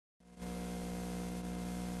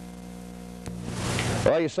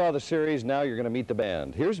Well, you saw the series, now you're going to meet the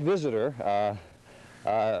band. Here's Visitor,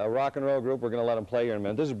 a rock and roll group. We're going to let them play here in a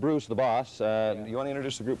minute. This is Bruce, the boss. You want to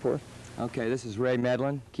introduce the group for us? Okay, this is Ray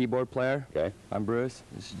Medlin, keyboard player. Okay. I'm Bruce.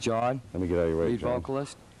 This is John, Let me get out of your way, lead John.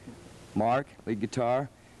 vocalist. Mark, lead guitar.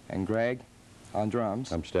 And Greg on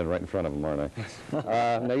drums. I'm standing right in front of them, aren't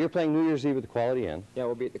I? Now, you're playing New Year's Eve at the Quality Inn. Yeah,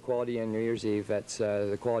 we'll be at the Quality Inn New Year's Eve. That's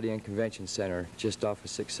the Quality Inn Convention Center, just off of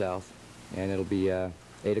 6 South. And it'll be 8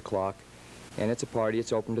 o'clock. And it's a party.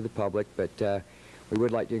 It's open to the public, but we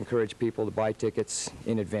would like to encourage people to buy tickets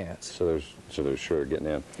in advance. So there's sure getting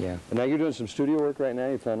in. Yeah. And now you're doing some studio work right now?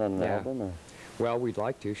 You plan on an album? Or? Well, we'd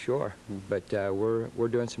like to, sure. But we're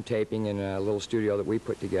doing some taping in a little studio that we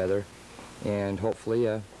put together, and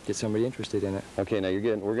hopefully get somebody interested in it. Okay, now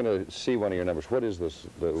we're going to see one of your numbers. What is this,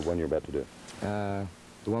 the one you're about to do? The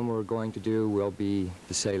one we're going to do will be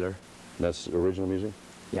The Sailor. That's original music?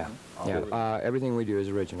 Yeah. Yeah. Everything we do is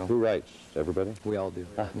original. Who writes? Everybody? We all do.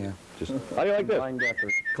 Yeah. Just, how do you like this? Combined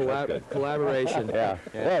effort. Collaboration. Yeah.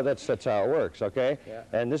 Well, that's how it works, okay? Yeah.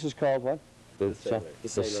 And this is called what? The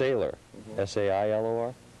Sailor.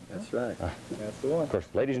 S-A-I-L-O-R? That's right. That's the one. Of course,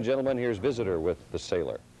 ladies and gentlemen, here's Visitor with The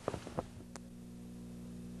Sailor.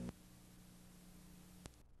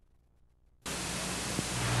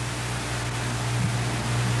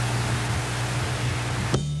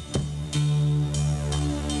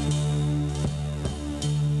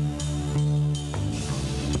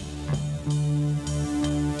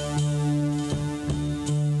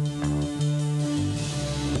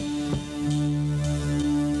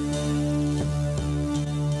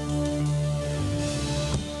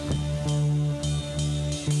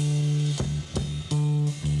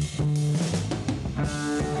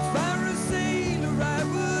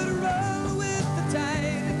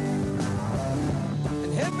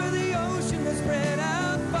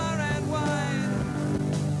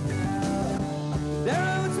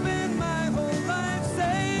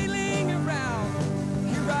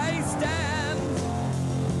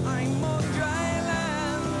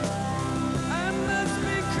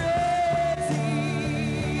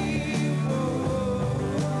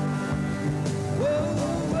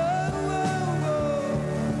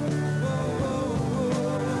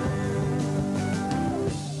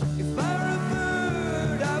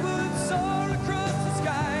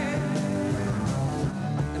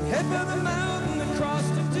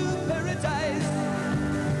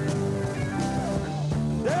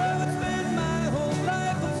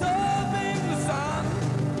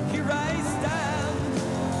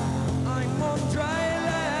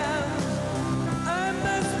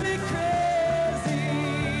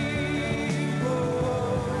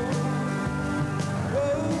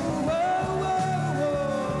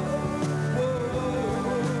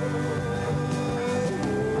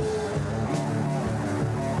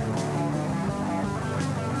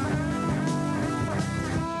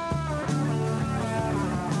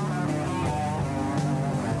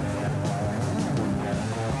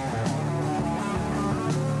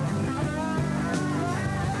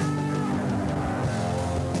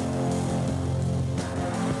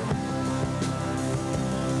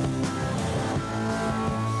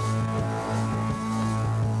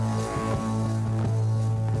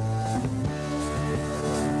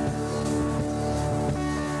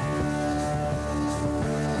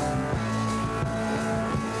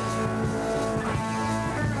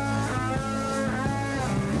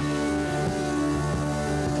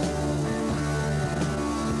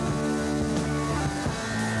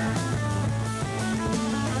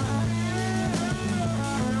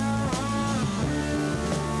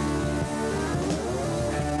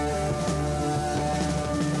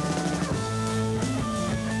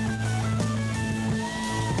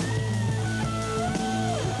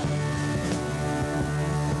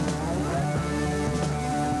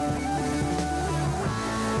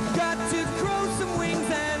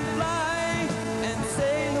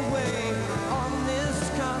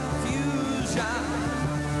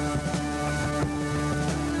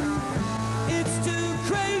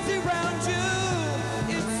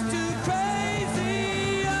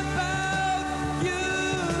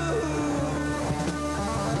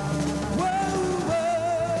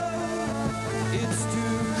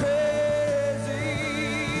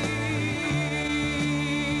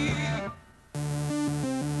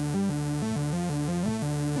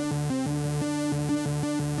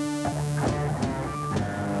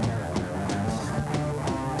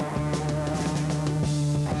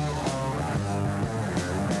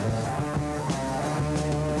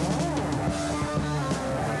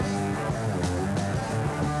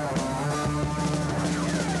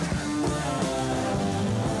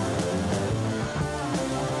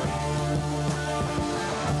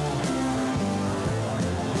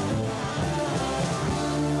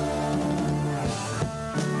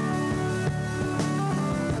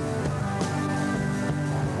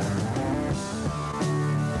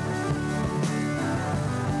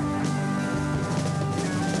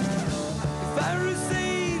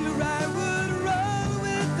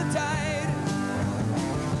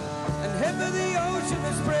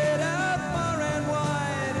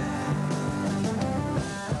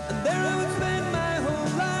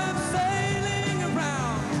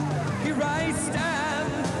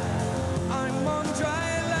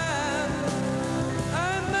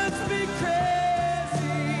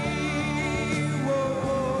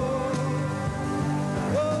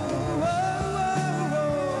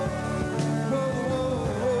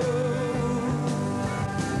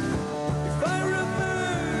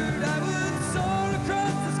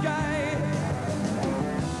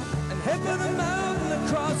 heaven and mountain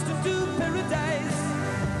across into paradise.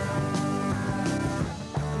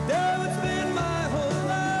 There would spend my whole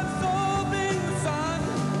life soaked in the sun.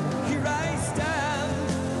 Here I stand,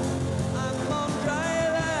 I'm on dry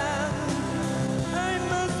land. I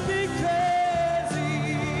must be crazy.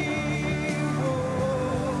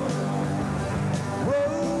 Whoa,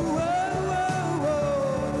 whoa, whoa, whoa,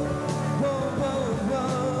 whoa, whoa,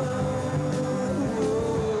 whoa.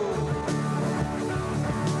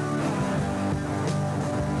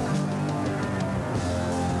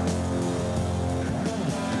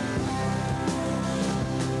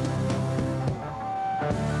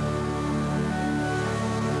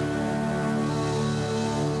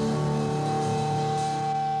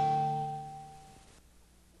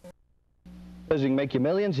 Visiting Make You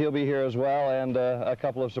Millions, he'll be here as well, and a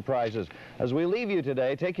couple of surprises. As we leave you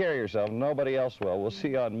today, take care of yourself. Nobody else will. We'll see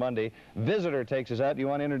you on Monday. Visitor takes us out. Do you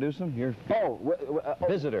want to introduce him?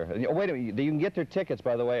 Visitor. Wait a minute. You can get their tickets,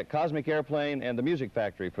 by the way, at Cosmic Airplane and the Music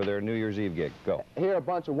Factory for their New Year's Eve gig. Go. Here are a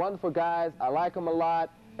bunch of wonderful guys. I like them a lot.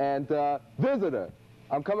 And Visitor,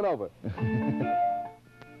 I'm coming over.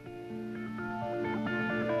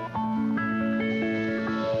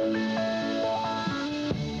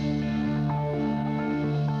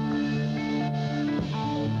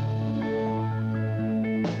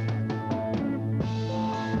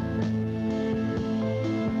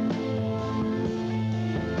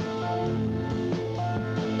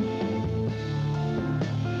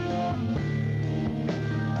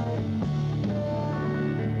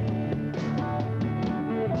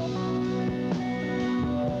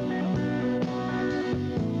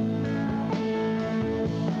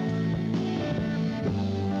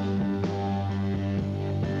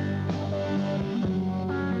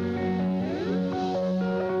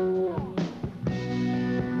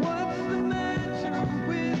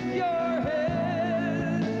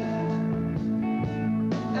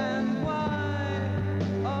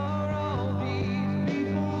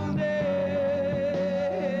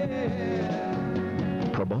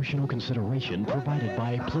 Promotional consideration provided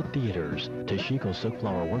by Plit Theaters, Tashiko Silk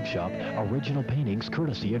Flower Workshop, original paintings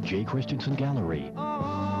courtesy of J. Christensen Gallery.